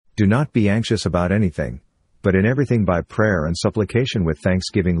Do not be anxious about anything, but in everything by prayer and supplication with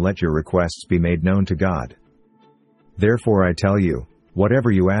thanksgiving let your requests be made known to God. Therefore I tell you,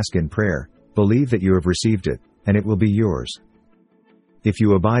 whatever you ask in prayer, believe that you have received it, and it will be yours. If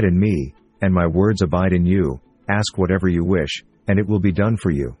you abide in me, and my words abide in you, ask whatever you wish, and it will be done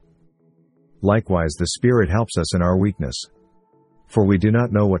for you. Likewise the Spirit helps us in our weakness. For we do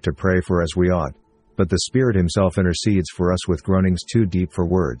not know what to pray for as we ought, but the Spirit himself intercedes for us with groanings too deep for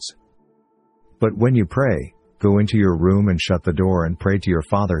words. But when you pray, go into your room and shut the door and pray to your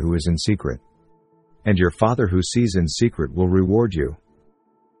Father who is in secret. And your Father who sees in secret will reward you.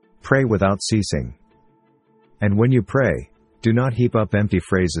 Pray without ceasing. And when you pray, do not heap up empty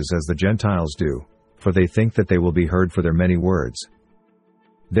phrases as the Gentiles do, for they think that they will be heard for their many words.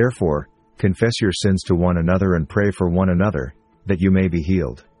 Therefore, confess your sins to one another and pray for one another, that you may be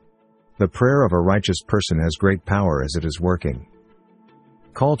healed. The prayer of a righteous person has great power as it is working.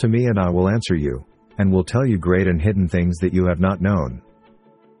 Call to me and I will answer you, and will tell you great and hidden things that you have not known.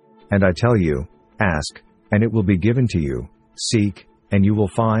 And I tell you, ask, and it will be given to you, seek, and you will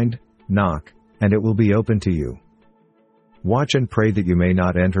find, knock, and it will be opened to you. Watch and pray that you may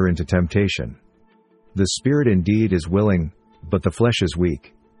not enter into temptation. The spirit indeed is willing, but the flesh is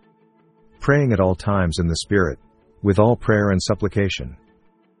weak. Praying at all times in the Spirit, with all prayer and supplication.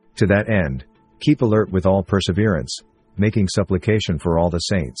 To that end, keep alert with all perseverance, making supplication for all the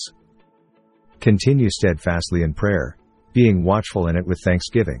saints. Continue steadfastly in prayer, being watchful in it with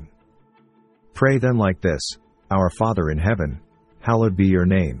thanksgiving. Pray then like this: Our Father in heaven, hallowed be your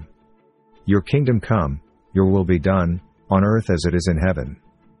name. Your kingdom come, your will be done, on earth as it is in heaven.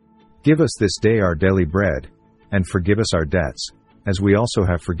 Give us this day our daily bread, and forgive us our debts, as we also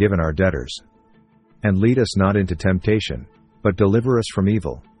have forgiven our debtors. And lead us not into temptation, but deliver us from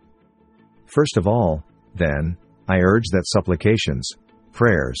evil. First of all, then, I urge that supplications,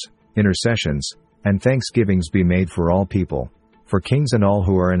 prayers, intercessions, and thanksgivings be made for all people, for kings and all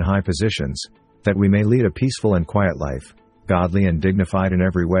who are in high positions, that we may lead a peaceful and quiet life, godly and dignified in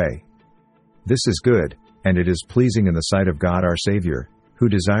every way. This is good, and it is pleasing in the sight of God our Savior, who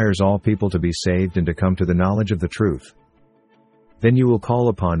desires all people to be saved and to come to the knowledge of the truth. Then you will call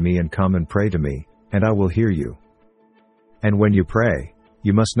upon me and come and pray to me, and I will hear you. And when you pray,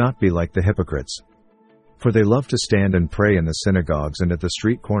 you must not be like the hypocrites. For they love to stand and pray in the synagogues and at the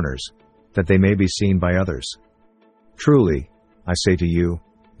street corners, that they may be seen by others. Truly, I say to you,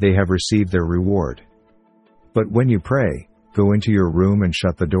 they have received their reward. But when you pray, go into your room and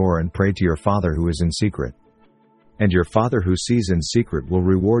shut the door and pray to your Father who is in secret. And your Father who sees in secret will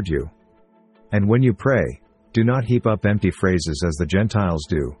reward you. And when you pray, do not heap up empty phrases as the Gentiles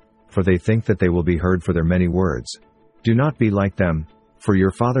do, for they think that they will be heard for their many words. Do not be like them, for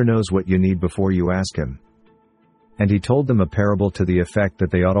your Father knows what you need before you ask Him. And He told them a parable to the effect that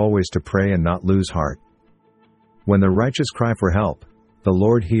they ought always to pray and not lose heart. When the righteous cry for help, the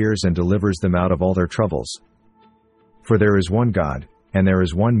Lord hears and delivers them out of all their troubles. For there is one God, and there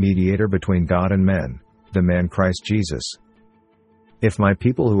is one mediator between God and men, the man Christ Jesus. If my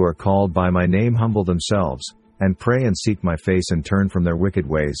people who are called by my name humble themselves, and pray and seek my face and turn from their wicked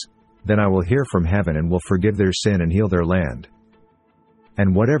ways, then I will hear from heaven and will forgive their sin and heal their land.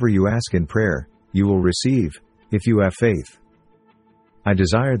 And whatever you ask in prayer, you will receive, if you have faith. I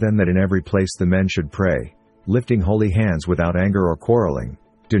desire then that in every place the men should pray, lifting holy hands without anger or quarreling.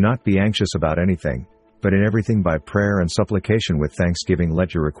 Do not be anxious about anything, but in everything by prayer and supplication with thanksgiving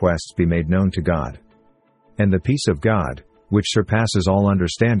let your requests be made known to God. And the peace of God, which surpasses all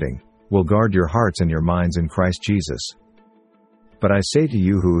understanding, will guard your hearts and your minds in Christ Jesus. But I say to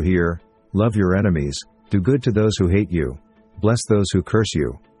you who hear, love your enemies, do good to those who hate you, bless those who curse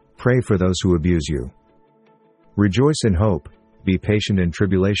you, pray for those who abuse you. Rejoice in hope, be patient in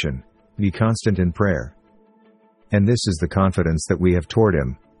tribulation, be constant in prayer. And this is the confidence that we have toward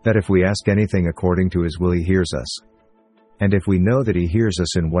Him, that if we ask anything according to His will He hears us. And if we know that He hears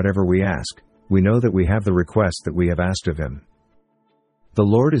us in whatever we ask, we know that we have the request that we have asked of Him. The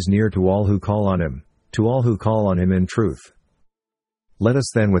Lord is near to all who call on Him, to all who call on Him in truth. Let us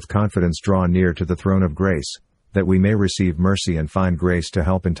then with confidence draw near to the throne of grace, that we may receive mercy and find grace to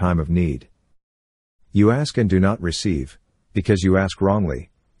help in time of need. You ask and do not receive, because you ask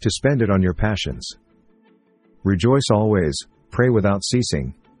wrongly, to spend it on your passions. Rejoice always, pray without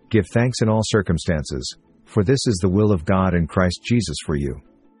ceasing, give thanks in all circumstances, for this is the will of God in Christ Jesus for you.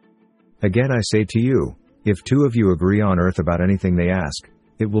 Again I say to you, if two of you agree on earth about anything they ask,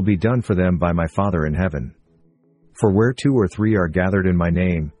 it will be done for them by my Father in heaven. For where 2 or 3 are gathered in my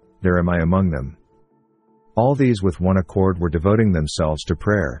name, there am I among them. All these with one accord were devoting themselves to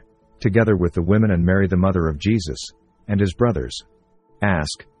prayer, together with the women and Mary the mother of Jesus, and his brothers.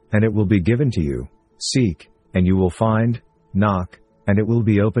 Ask, and it will be given to you. Seek, and you will find. Knock, and it will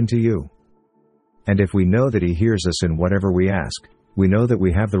be open to you. And if we know that he hears us in whatever we ask, we know that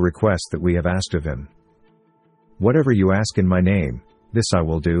we have the request that we have asked of him. Whatever you ask in my name, this I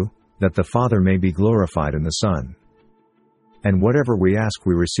will do, that the Father may be glorified in the Son. And whatever we ask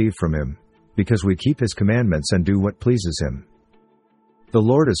we receive from him, because we keep his commandments and do what pleases him. The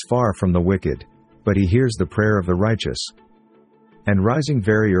Lord is far from the wicked, but he hears the prayer of the righteous. And rising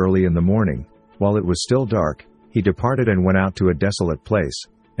very early in the morning, while it was still dark, he departed and went out to a desolate place,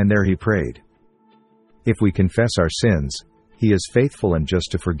 and there he prayed. If we confess our sins, he is faithful and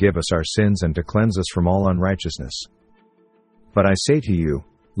just to forgive us our sins and to cleanse us from all unrighteousness. But I say to you,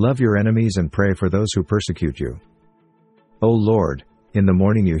 love your enemies and pray for those who persecute you. O Lord, in the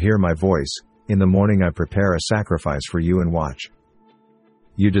morning you hear my voice, in the morning I prepare a sacrifice for you and watch.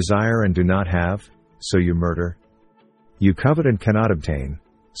 You desire and do not have, so you murder. You covet and cannot obtain,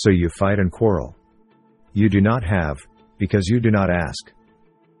 so you fight and quarrel. You do not have, because you do not ask.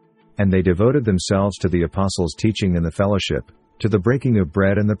 And they devoted themselves to the apostles' teaching and the fellowship, to the breaking of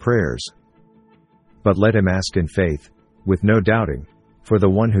bread and the prayers. But let him ask in faith, with no doubting, for the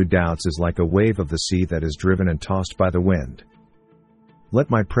one who doubts is like a wave of the sea that is driven and tossed by the wind. Let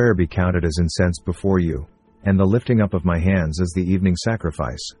my prayer be counted as incense before you, and the lifting up of my hands as the evening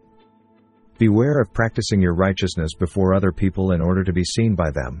sacrifice. Beware of practicing your righteousness before other people in order to be seen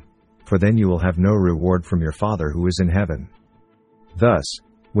by them, for then you will have no reward from your Father who is in heaven. Thus,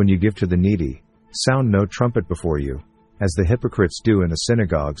 when you give to the needy, sound no trumpet before you, as the hypocrites do in the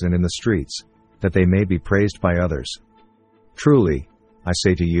synagogues and in the streets, that they may be praised by others. Truly, I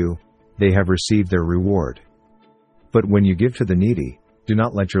say to you, they have received their reward. But when you give to the needy, do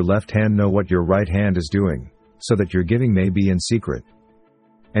not let your left hand know what your right hand is doing, so that your giving may be in secret.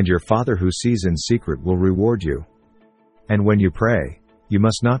 And your Father who sees in secret will reward you. And when you pray, you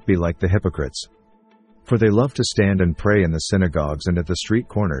must not be like the hypocrites. For they love to stand and pray in the synagogues and at the street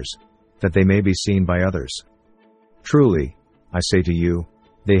corners, that they may be seen by others. Truly, I say to you,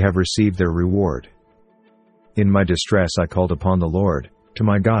 they have received their reward. In my distress I called upon the Lord, to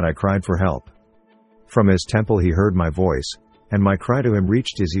my God I cried for help. From his temple he heard my voice, and my cry to him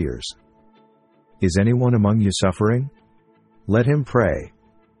reached his ears. Is anyone among you suffering? Let him pray.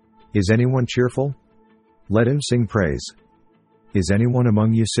 Is anyone cheerful? Let him sing praise. Is anyone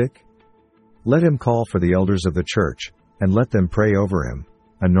among you sick? Let him call for the elders of the church, and let them pray over him,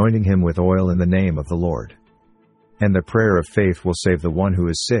 anointing him with oil in the name of the Lord. And the prayer of faith will save the one who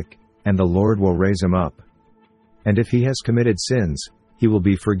is sick, and the Lord will raise him up. And if he has committed sins, he will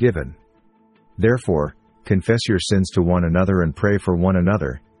be forgiven. Therefore, confess your sins to one another and pray for one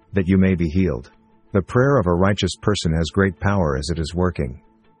another, that you may be healed. The prayer of a righteous person has great power as it is working.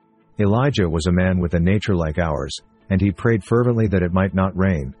 Elijah was a man with a nature like ours, and he prayed fervently that it might not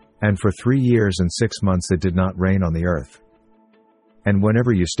rain, and for 3 years and 6 months it did not rain on the earth. And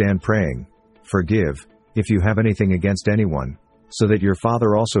whenever you stand praying, forgive, if you have anything against anyone, so that your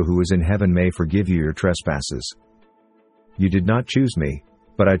Father also who is in heaven may forgive you your trespasses. You did not choose me,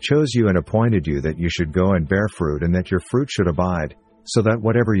 but I chose you and appointed you that you should go and bear fruit and that your fruit should abide, so that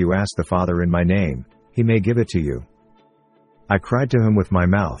whatever you ask the Father in my name, he may give it to you. I cried to him with my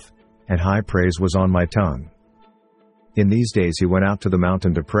mouth, and high praise was on my tongue. In these days he went out to the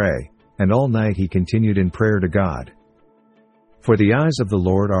mountain to pray, and all night he continued in prayer to God. For the eyes of the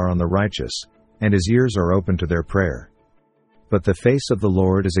Lord are on the righteous, and his ears are open to their prayer. But the face of the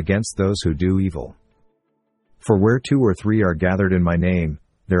Lord is against those who do evil. For where 2 or 3 are gathered in my name,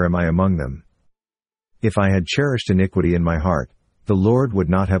 there am I among them. If I had cherished iniquity in my heart, the Lord would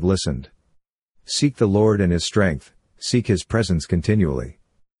not have listened. Seek the Lord in his strength, seek his presence continually.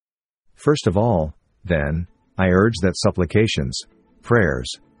 First of all, then, I urge that supplications,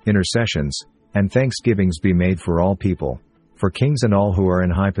 prayers, intercessions, and thanksgivings be made for all people, for kings and all who are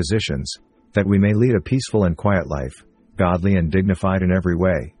in high positions, that we may lead a peaceful and quiet life, godly and dignified in every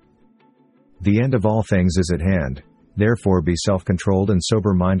way. The end of all things is at hand, therefore be self-controlled and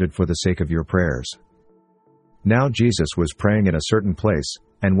sober-minded for the sake of your prayers. Now Jesus was praying in a certain place,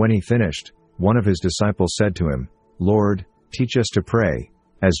 and when he finished, one of his disciples said to him, Lord, teach us to pray,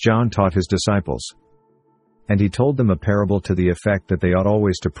 as John taught his disciples. And he told them a parable to the effect that they ought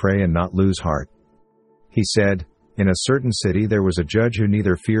always to pray and not lose heart. He said, In a certain city there was a judge who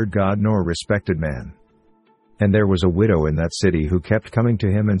neither feared God nor respected man. And there was a widow in that city who kept coming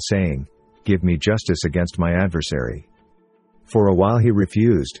to him and saying, Give me justice against my adversary. For a while he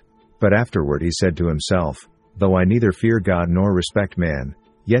refused, but afterward he said to himself, Though I neither fear God nor respect man,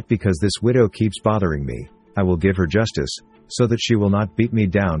 yet because this widow keeps bothering me, I will give her justice, so that she will not beat me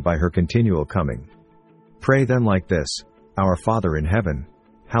down by her continual coming. Pray then like this, Our Father in heaven,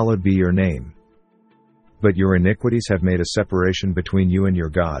 hallowed be your name. But your iniquities have made a separation between you and your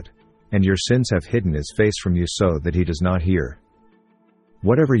God, and your sins have hidden his face from you so that he does not hear.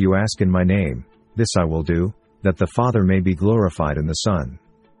 Whatever you ask in my name, this I will do, that the Father may be glorified in the Son.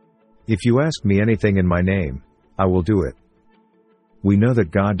 If you ask me anything in my name, I will do it. We know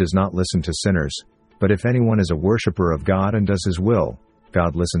that God does not listen to sinners, but if anyone is a worshipper of God and does his will,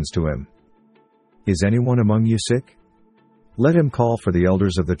 God listens to him. Is anyone among you sick? Let him call for the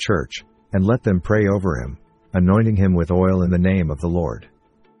elders of the church, and let them pray over him, anointing him with oil in the name of the Lord.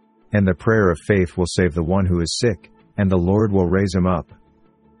 And the prayer of faith will save the one who is sick, and the Lord will raise him up.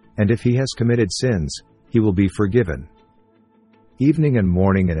 And if he has committed sins, he will be forgiven. Evening and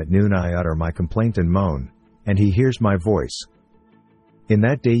morning and at noon I utter my complaint and moan, and he hears my voice. In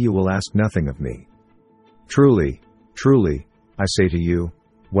that day you will ask nothing of me. Truly, truly, I say to you,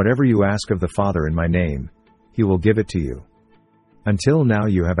 whatever you ask of the Father in my name, he will give it to you. Until now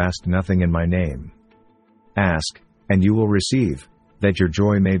you have asked nothing in my name. Ask, and you will receive, that your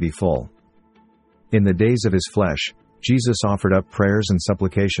joy may be full. In the days of his flesh, Jesus offered up prayers and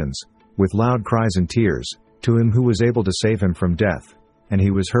supplications, with loud cries and tears, to him who was able to save him from death, and he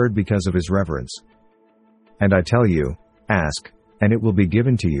was heard because of his reverence. And I tell you, ask, and it will be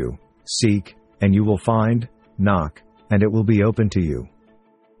given to you, seek, and you will find, knock, and it will be opened to you.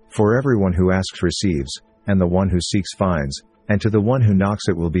 For everyone who asks receives, and the one who seeks finds, and to the one who knocks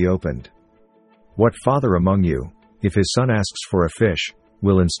it will be opened. What father among you, if his son asks for a fish,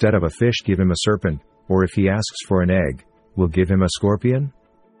 will instead of a fish give him a serpent, or if he asks for an egg, will give him a scorpion?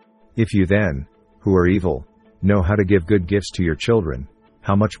 If you then, who are evil, know how to give good gifts to your children,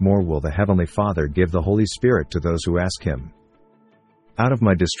 how much more will the Heavenly Father give the Holy Spirit to those who ask him? Out of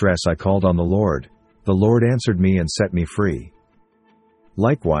my distress I called on the Lord answered me and set me free.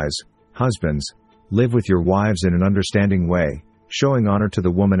 Likewise, husbands, live with your wives in an understanding way, showing honor to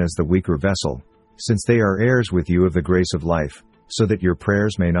the woman as the weaker vessel, since they are heirs with you of the grace of life, so that your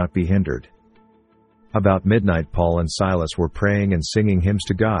prayers may not be hindered. About midnight Paul and Silas were praying and singing hymns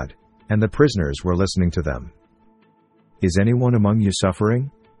to God, and the prisoners were listening to them. Is anyone among you suffering?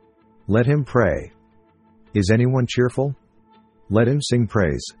 Let him pray. Is anyone cheerful? Let him sing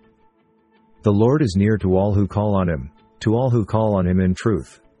praise. The Lord is near to all who call on him in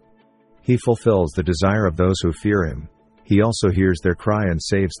truth. He fulfills the desire of those who fear him. He also hears their cry and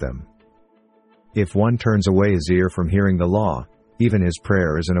saves them. If one turns away his ear from hearing the law, even his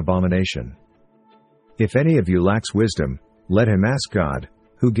prayer is an abomination. If any of you lacks wisdom, let him ask God,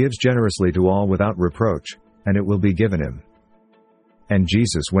 who gives generously to all without reproach, and it will be given him. And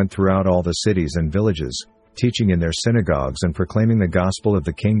Jesus went throughout all the cities and villages, teaching in their synagogues and proclaiming the gospel of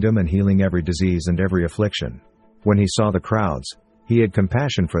the kingdom and healing every disease and every affliction. When he saw the crowds, he had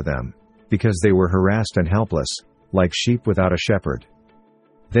compassion for them, because they were harassed and helpless, like sheep without a shepherd.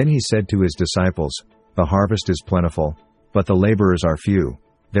 Then he said to his disciples, The harvest is plentiful, but the laborers are few.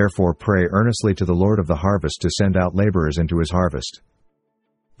 Therefore pray earnestly to the Lord of the harvest to send out laborers into his harvest.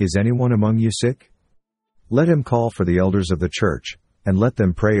 Is anyone among you sick? Let him call for the elders of the church, and let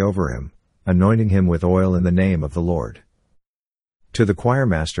them pray over him, anointing him with oil in the name of the Lord. To the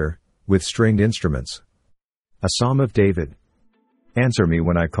choirmaster, with stringed instruments. A psalm of David. Answer me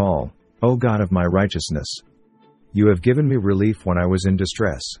when I call, O God of my righteousness. You have given me relief when I was in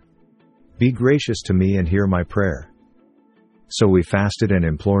distress. Be gracious to me and hear my prayer. So we fasted and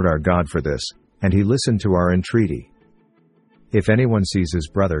implored our God for this, and he listened to our entreaty. If anyone sees his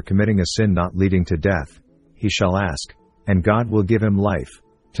brother committing a sin not leading to death, he shall ask, and God will give him life,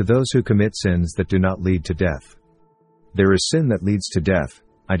 to those who commit sins that do not lead to death. There is sin that leads to death.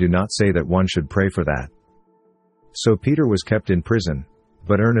 I do not say that one should pray for that. So Peter was kept in prison,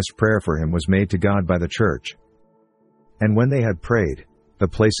 but earnest prayer for him was made to God by the church. And when they had prayed, the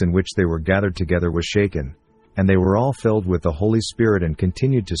place in which they were gathered together was shaken, and they were all filled with the Holy Spirit and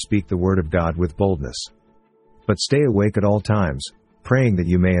continued to speak the word of God with boldness. But stay awake at all times, praying that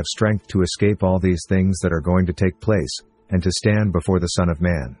you may have strength to escape all these things that are going to take place, and to stand before the Son of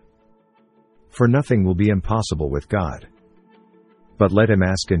Man. For nothing will be impossible with God. But let him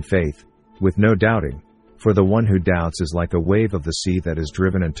ask in faith, with no doubting, for the one who doubts is like a wave of the sea that is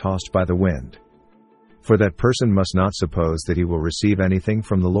driven and tossed by the wind. For that person must not suppose that he will receive anything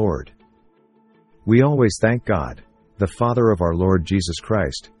from the Lord. We always thank God, the Father of our Lord Jesus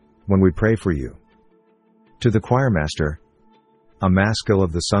Christ, when we pray for you. To the choirmaster, a maskil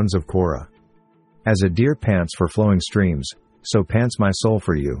of the sons of Korah. As a deer pants for flowing streams, so pants my soul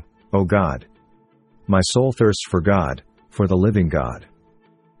for you, O God. My soul thirsts for God, for the living God.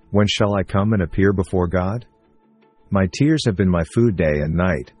 When shall I come and appear before God? My tears have been my food day and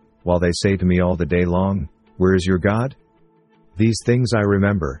night, while they say to me all the day long, Where is your God? These things I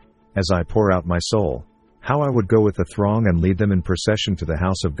remember, as I pour out my soul, how I would go with the throng and lead them in procession to the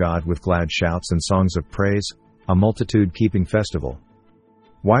house of God with glad shouts and songs of praise, a multitude keeping festival.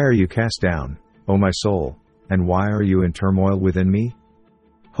 Why are you cast down, O my soul, and why are you in turmoil within me?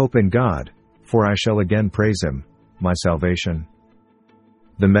 Hope in God, for I shall again praise him, my salvation.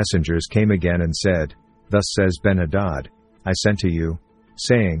 The messengers came again and said, Thus says Ben-Hadad, I sent to you,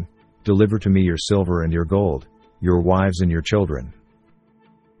 saying, Deliver to me your silver and your gold, your wives and your children.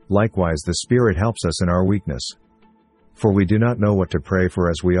 Likewise the Spirit helps us in our weakness. For we do not know what to pray for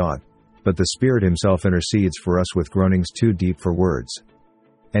as we ought, but the Spirit himself intercedes for us with groanings too deep for words.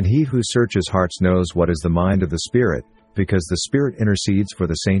 And he who searches hearts knows what is the mind of the Spirit, because the Spirit intercedes for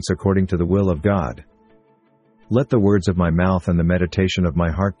the saints according to the will of God. Let the words of my mouth and the meditation of my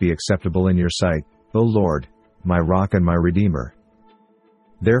heart be acceptable in your sight, O Lord, my rock and my redeemer.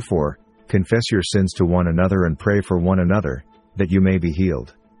 Therefore, confess your sins to one another and pray for one another, that you may be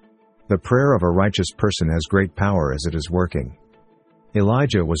healed. The prayer of a righteous person has great power as it is working.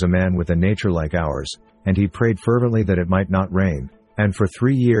 Elijah was a man with a nature like ours, and he prayed fervently that it might not rain, and for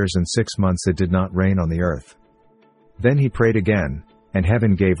 3 years and 6 months it did not rain on the earth. Then he prayed again, and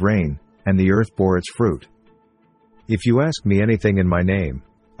heaven gave rain, and the earth bore its fruit. If you ask me anything in my name,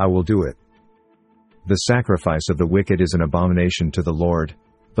 I will do it. The sacrifice of the wicked is an abomination to the Lord,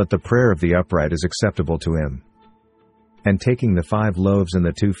 but the prayer of the upright is acceptable to him. And taking the 5 loaves and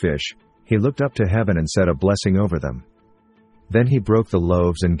the 2 fish, he looked up to heaven and said a blessing over them. Then he broke the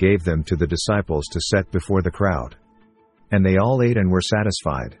loaves and gave them to the disciples to set before the crowd. And they all ate and were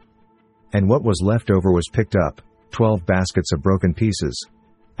satisfied. And what was left over was picked up, 12 baskets of broken pieces.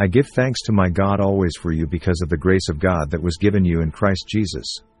 I give thanks to my God always for you because of the grace of God that was given you in Christ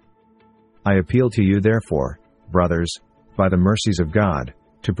Jesus. I appeal to you therefore, brothers, by the mercies of God,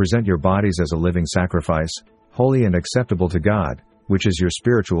 to present your bodies as a living sacrifice, holy and acceptable to God, which is your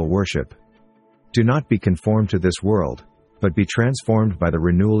spiritual worship. Do not be conformed to this world, but be transformed by the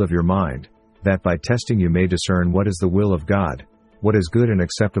renewal of your mind, that by testing you may discern what is the will of God, what is good and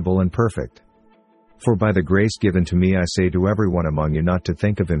acceptable and perfect. For by the grace given to me I say to everyone among you not to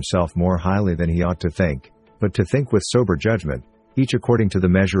think of himself more highly than he ought to think, but to think with sober judgment, each according to the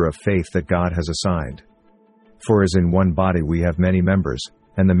measure of faith that God has assigned. For as in one body we have many members,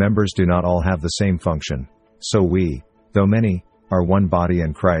 and the members do not all have the same function, so we, though many, are one body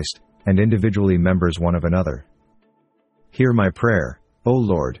in Christ, and individually members one of another. Hear my prayer, O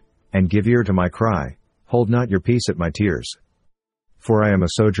Lord, and give ear to my cry, hold not your peace at my tears. For I am a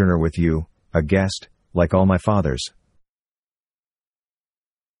sojourner with you, a guest, like all my fathers.